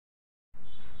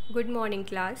Good morning,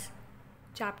 class.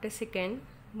 Chapter 2,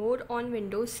 More on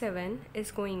Windows 7 is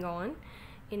going on.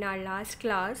 In our last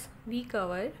class, we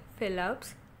covered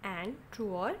fill-ups and true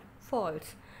or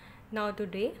false. Now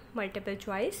today, multiple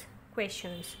choice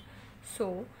questions.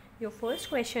 So, your first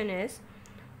question is,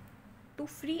 to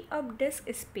free up disk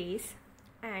space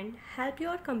and help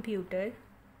your computer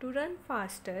to run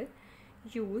faster,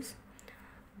 use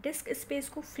disc space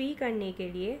को free करने के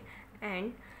लिए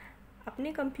and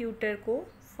अपने computer को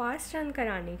fast run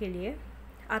कराने के लिए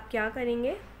आप क्या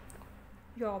करेंगे?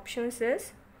 Your options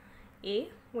is a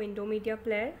window media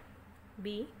player,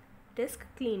 B disc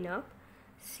cleanup,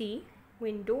 C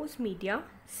Windows media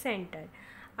centre.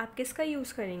 आप किसका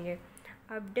यूज़ करेंगे?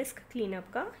 आप डिस्क क्लीनअप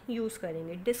का यूज़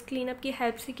करेंगे। डिस्क क्लीनअप की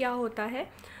हेल्प से क्या होता है,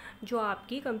 जो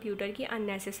आपकी कंप्यूटर की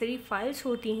अननेसेसरी फाइल्स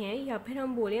होती हैं या फिर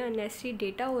हम बोलें अननेसेसरी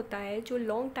डेटा होता है जो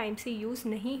लॉन्ग टाइम से यूज़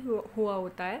नहीं हुआ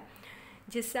होता है,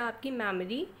 जिससे आपकी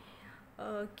मेमोरी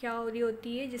क्या हो रही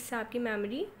होती है, जिससे आपकी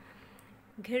मेमोरी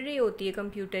घिर रही होती है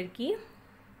कंप्यूटर की,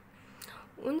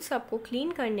 उन सब को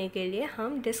क्लीन करने के लिए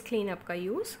हम डिस्क क्लीनअप का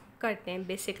यूज़ करते हैं।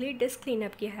 बेसिकली डिस्क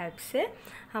क्लीनअप की हेल्प से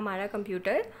हमारा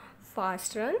कंप्यूटर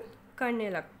फास्ट रन करने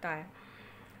लगता है।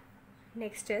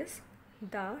 Next is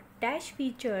the dash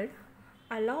feature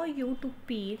allow you to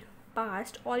peer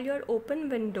past all your open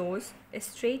windows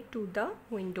straight to the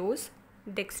Windows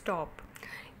desktop।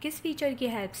 किस फीचर की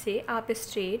हेल्प से आप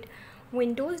स्ट्रेट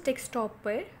विंडोज़ डेस्कटॉप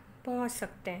पर पहुंच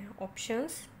सकते हैं?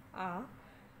 Options uh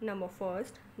number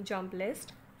first jump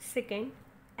list,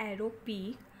 second arrow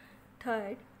peak,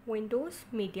 third Windows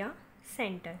media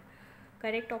centre.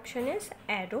 Correct option is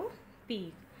arrow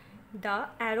peak. The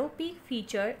arrow peek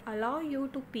feature allow you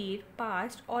to peer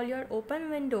past all your open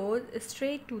windows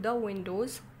straight to the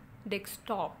Windows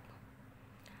desktop.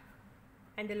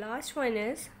 And the last one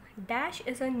is Dash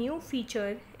is a new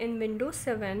feature in Windows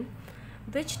 7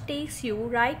 which takes you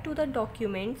right to the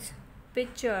documents,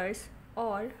 pictures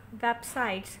or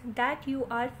websites that you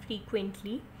are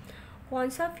frequently। कौन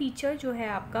सा feature जो है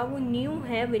आपका वो new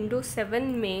है Windows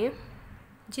 7 में,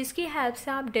 जिसकी help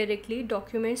से आप डायरेक्टली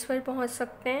डॉक्यूमेंट्स पर पहुंच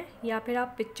सकते हैं या फिर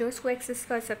आप पिक्चर्स को एक्सेस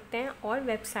कर सकते हैं और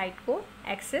वेबसाइट को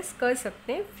एक्सेस कर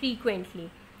सकते हैं frequently.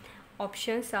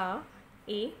 Options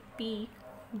R a peak,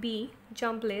 B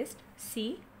jump list, C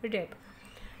rib.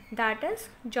 That is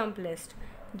jump list.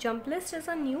 Jump list is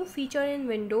a new feature in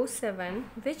Windows 7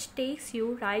 which takes you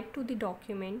right to the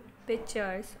document,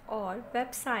 pictures or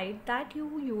website that you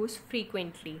use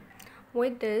frequently.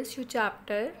 With this, your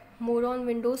chapter More on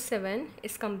Windows 7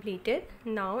 is completed.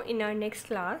 Now in our next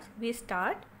class, we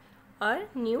start a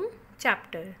new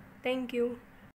chapter. Thank you.